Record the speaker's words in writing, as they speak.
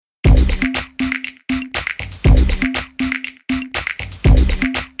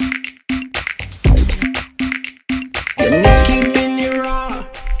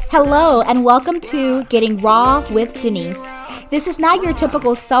Hello, and welcome to Getting Raw with Denise. This is not your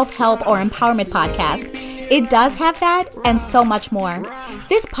typical self-help or empowerment podcast. It does have that and so much more.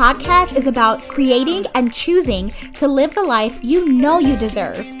 This podcast is about creating and choosing to live the life you know you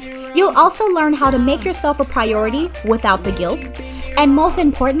deserve. You'll also learn how to make yourself a priority without the guilt. And most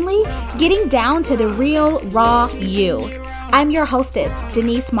importantly, getting down to the real, raw you. I'm your hostess,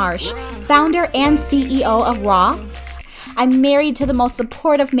 Denise Marsh, founder and CEO of Raw. I'm married to the most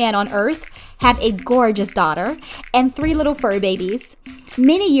supportive man on earth, have a gorgeous daughter, and 3 little fur babies.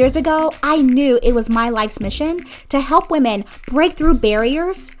 Many years ago, I knew it was my life's mission to help women break through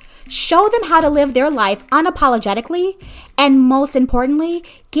barriers, show them how to live their life unapologetically, and most importantly,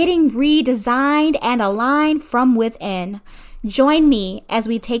 getting redesigned and aligned from within. Join me as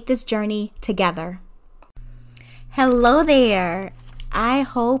we take this journey together. Hello there. I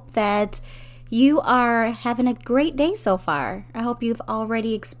hope that you are having a great day so far. I hope you've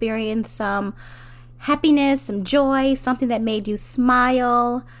already experienced some happiness, some joy, something that made you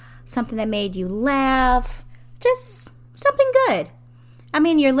smile, something that made you laugh, just something good. I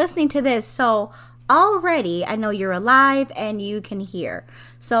mean, you're listening to this, so already I know you're alive and you can hear.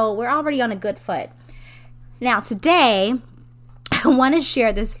 So we're already on a good foot. Now today, I want to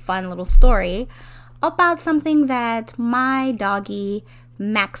share this fun little story about something that my doggy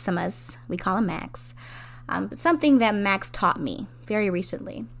Maximus, we call him Max, something that Max taught me very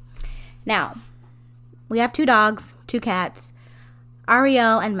recently. Now, we have 2 dogs, 2 cats,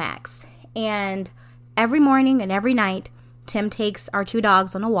 Ariel and Max, and every morning and every night, Tim takes our 2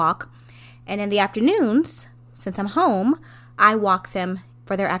 dogs on a walk, and in the afternoons, since I'm home, I walk them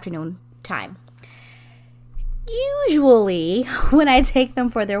for their afternoon time. Usually, when I take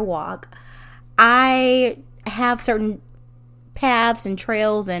them for their walk, I have certain paths and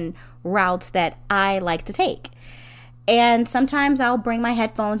trails and routes that I like to take. And sometimes I'll bring my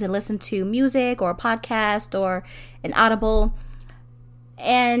headphones and listen to music or a podcast or an Audible.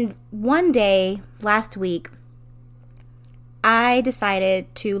 And one day last week, I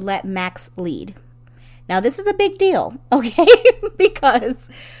decided to let Max lead. Now, this is a big deal, okay? Because,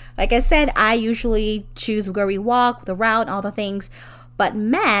 like I said, I usually choose where we walk, the route, all the things. But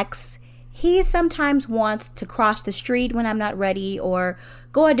Max, he sometimes wants to cross the street when I'm not ready or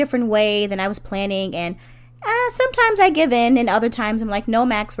go a different way than I was planning. And sometimes I give in, and other times I'm like, no,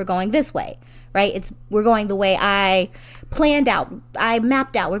 Max, we're going this way, right? We're going the way I planned out. I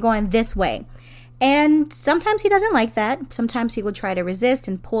mapped out. We're going this way. And sometimes he doesn't like that. Sometimes he will try to resist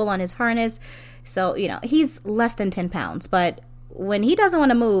and pull on his harness. So, he's less than 10 pounds. But when he doesn't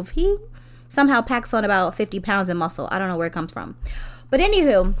want to move, he somehow packs on about 50 pounds in muscle. I don't know where it comes from. But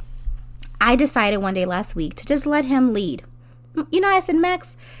anywho, I decided one day last week to just let him lead. I said,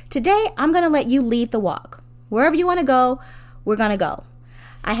 Max, today I'm going to let you lead the walk. Wherever you want to go, we're going to go.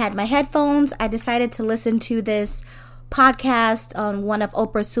 I had my headphones. I decided to listen to this podcast on one of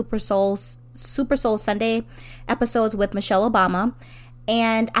Oprah's Super Soul Sunday episodes with Michelle Obama.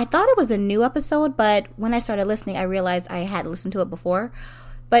 And I thought it was a new episode, but when I started listening, I realized I had listened to it before.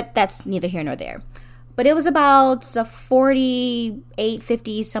 But that's neither here nor there. But it was about a 48,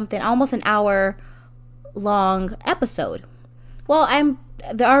 50 something, almost an hour long episode. Well,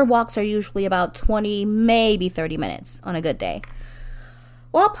 our walks are usually about 20, maybe 30 minutes on a good day.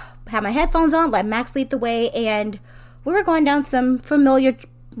 Well, had my headphones on, let Max lead the way, and we were going down some familiar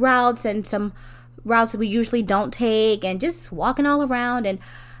routes and some routes that we usually don't take, and just walking all around, and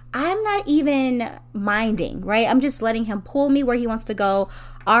I'm not even minding, right? I'm just letting him pull me where he wants to go.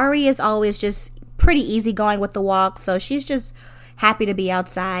 Ari is always just pretty easy going with the walk, so she's just happy to be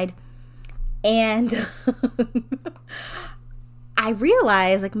outside. And I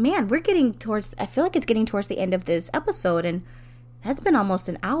realized, man, I feel like it's getting towards the end of this episode, and that's been almost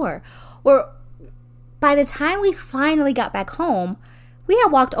an hour. Or by the time we finally got back home, we had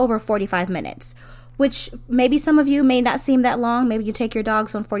walked over 45 minutes, which maybe some of you may not seem that long. Maybe you take your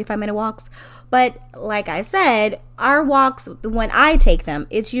dogs on 45-minute walks. But like I said, our walks, when I take them,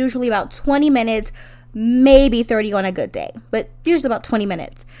 it's usually about 20 minutes, maybe 30 on a good day, but usually about 20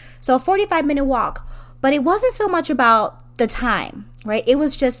 minutes. So a 45-minute walk. But it wasn't so much about the time, right? It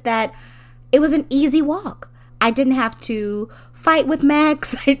was just that it was an easy walk. I didn't have to fight with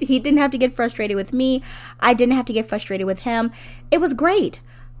Max. He didn't have to get frustrated with me. I didn't have to get frustrated with him. It was great.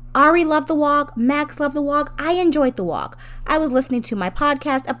 Ari loved the walk. Max loved the walk. I enjoyed the walk. I was listening to my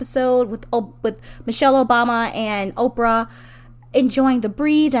podcast episode with Michelle Obama and Oprah, enjoying the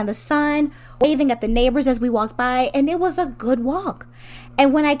breeze and the sun, waving at the neighbors as we walked by, and it was a good walk.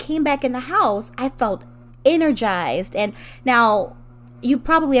 And when I came back in the house, I felt energized. And now, you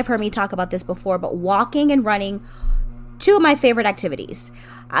probably have heard me talk about this before, but walking and running, 2 of my favorite activities.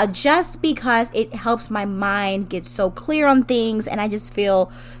 just because it helps my mind get so clear on things, and I just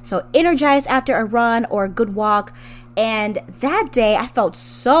feel so energized after a run or a good walk. And that day I felt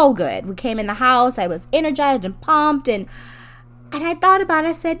so good. We came in the house, I was energized and pumped, and I thought about it.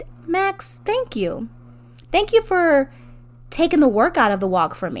 I said, Max, thank you. Thank you for taking the work out of the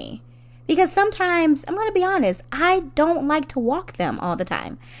walk for me. Because sometimes, I'm going to be honest, I don't like to walk them all the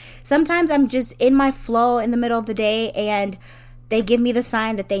time. Sometimes I'm just in my flow in the middle of the day, and they give me the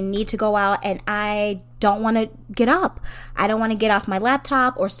sign that they need to go out, and I don't want to get up. I don't want to get off my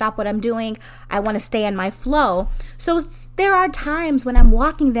laptop or stop what I'm doing. I want to stay in my flow. So there are times when I'm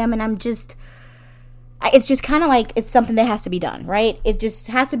walking them and it's just kind of like it's something that has to be done, right? It just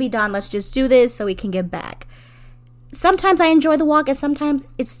has to be done. Let's just do this so we can get back. Sometimes I enjoy the walk, and sometimes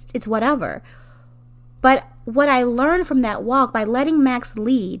it's whatever. But what I learned from that walk, by letting Max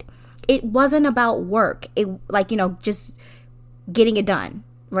lead, it wasn't about work. It just getting it done,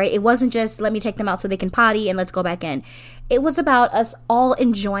 right? It wasn't just let me take them out so they can potty and let's go back in. It was about us all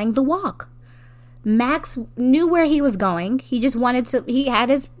enjoying the walk. Max knew where he was going. He just he had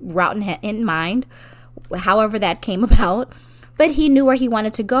his route in mind, however that came about, but he knew where he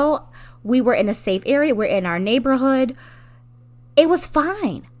wanted to go. We were in a safe area. We're in our neighborhood. It was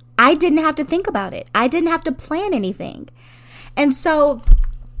fine. I didn't have to think about it. I didn't have to plan anything. And so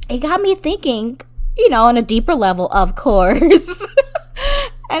it got me thinking, on a deeper level, of course.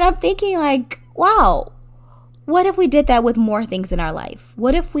 And I'm thinking like, wow, what if we did that with more things in our life?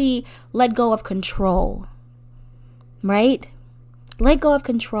 What if we let go of control, right? Let go of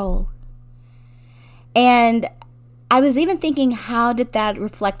control. And I was even thinking, how did that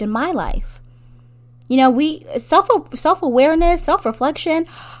reflect in my life? We self-awareness, self-reflection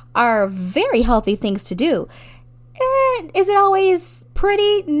are very healthy things to do. And is it always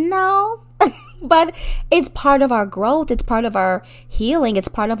pretty? No. But it's part of our growth. It's part of our healing. It's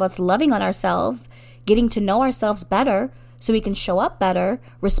part of us loving on ourselves, getting to know ourselves better so we can show up better,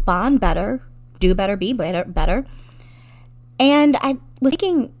 respond better, do better, be better. And I was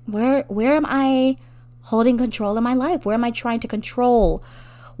thinking, where am I holding control in my life? Where am I trying to control?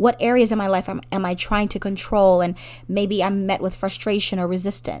 What areas in my life am I trying to control? And maybe I'm met with frustration or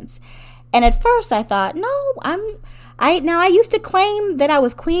resistance. And at first I thought, no, I used to claim that I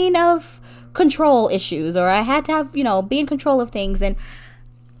was queen of control issues, or I had to have, be in control of things. And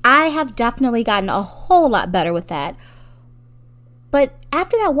I have definitely gotten a whole lot better with that. But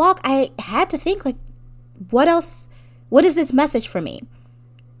after that walk, I had to think, like, what else? What is this message for me?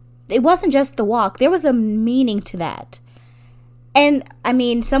 It wasn't just the walk. There was a meaning to that. And I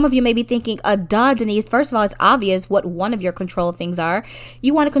mean, some of you may be thinking, duh, Denise. First of all, it's obvious what one of your control things are.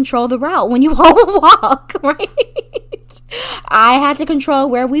 You want to control the route when you walk, right? I had to control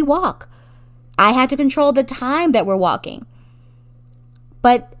where we walk. I had to control the time that we're walking.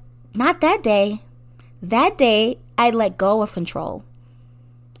 But not that day. That day, I let go of control.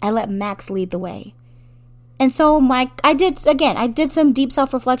 I let Max lead the way. And so I did some deep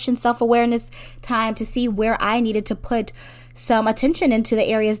self-reflection, self-awareness time to see where I needed to put some attention into the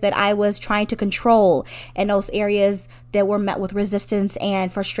areas that I was trying to control, and those areas that were met with resistance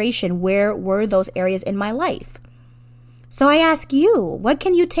and frustration. Where were those areas in my life? So I ask you, what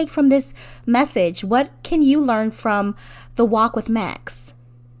can you take from this message? What can you learn from the walk with Max?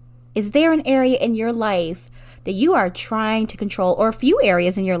 Is there an area in your life that you are trying to control, or a few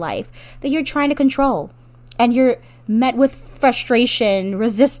areas in your life that you're trying to control, and you're met with frustration,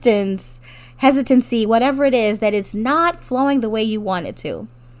 resistance, hesitancy, whatever it is, that it's not flowing the way you want it to?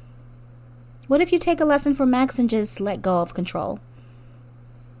 What if you take a lesson from Max and just let go of control?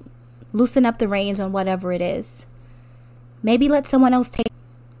 Loosen up the reins on whatever it is. Maybe let someone else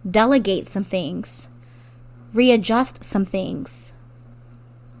delegate some things, readjust some things.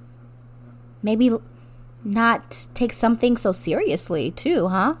 Maybe not take something so seriously too,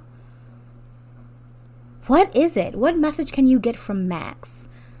 huh? What is it? What message can you get from Max?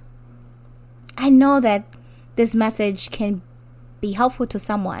 I know that this message can be helpful to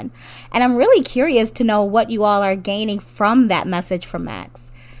someone, and I'm really curious to know what you all are gaining from that message from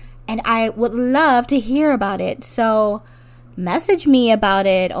Max. And I would love to hear about it. So message me about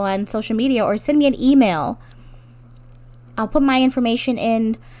it on social media or send me an email. I'll put my information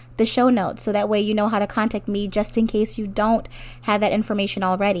in the show notes so that way you know how to contact me, just in case you don't have that information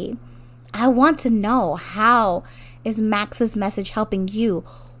already. I want to know, how is Max's message helping you?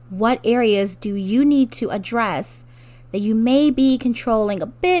 What areas do you need to address that you may be controlling a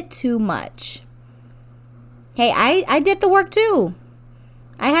bit too much? Hey, I did the work too.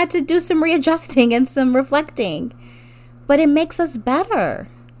 I had to do some readjusting and some reflecting. But it makes us better.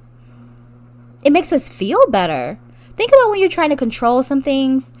 It makes us feel better. Think about when you're trying to control some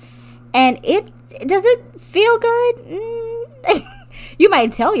things and does it feel good? You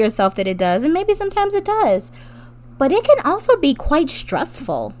might tell yourself that it does, and maybe sometimes it does. But it can also be quite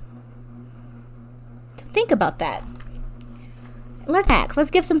stressful. So think about that.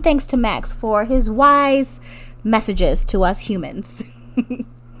 Let's give some thanks to Max for his wise messages to us humans.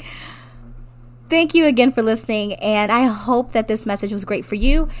 Thank you again for listening, and I hope that this message was great for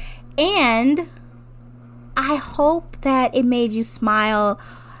you, and I hope that it made you smile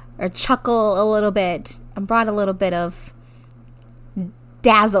or chuckle a little bit and brought a little bit of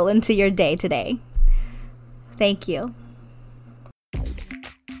dazzle into your day today. Thank you.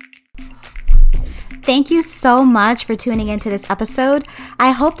 Thank you so much for tuning into this episode.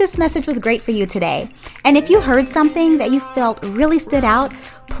 I hope this message was great for you today. And if you heard something that you felt really stood out,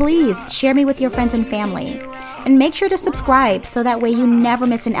 please share me with your friends and family. And make sure to subscribe so that way you never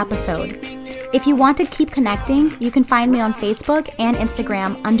miss an episode. If you want to keep connecting, you can find me on Facebook and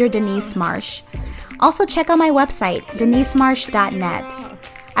Instagram under Denise Marsh. Also check out my website, denisemarsh.net.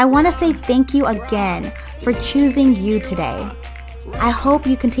 I want to say thank you again for choosing you today. I hope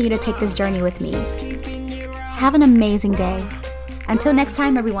you continue to take this journey with me. Have an amazing day. Until next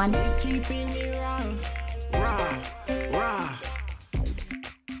time, everyone.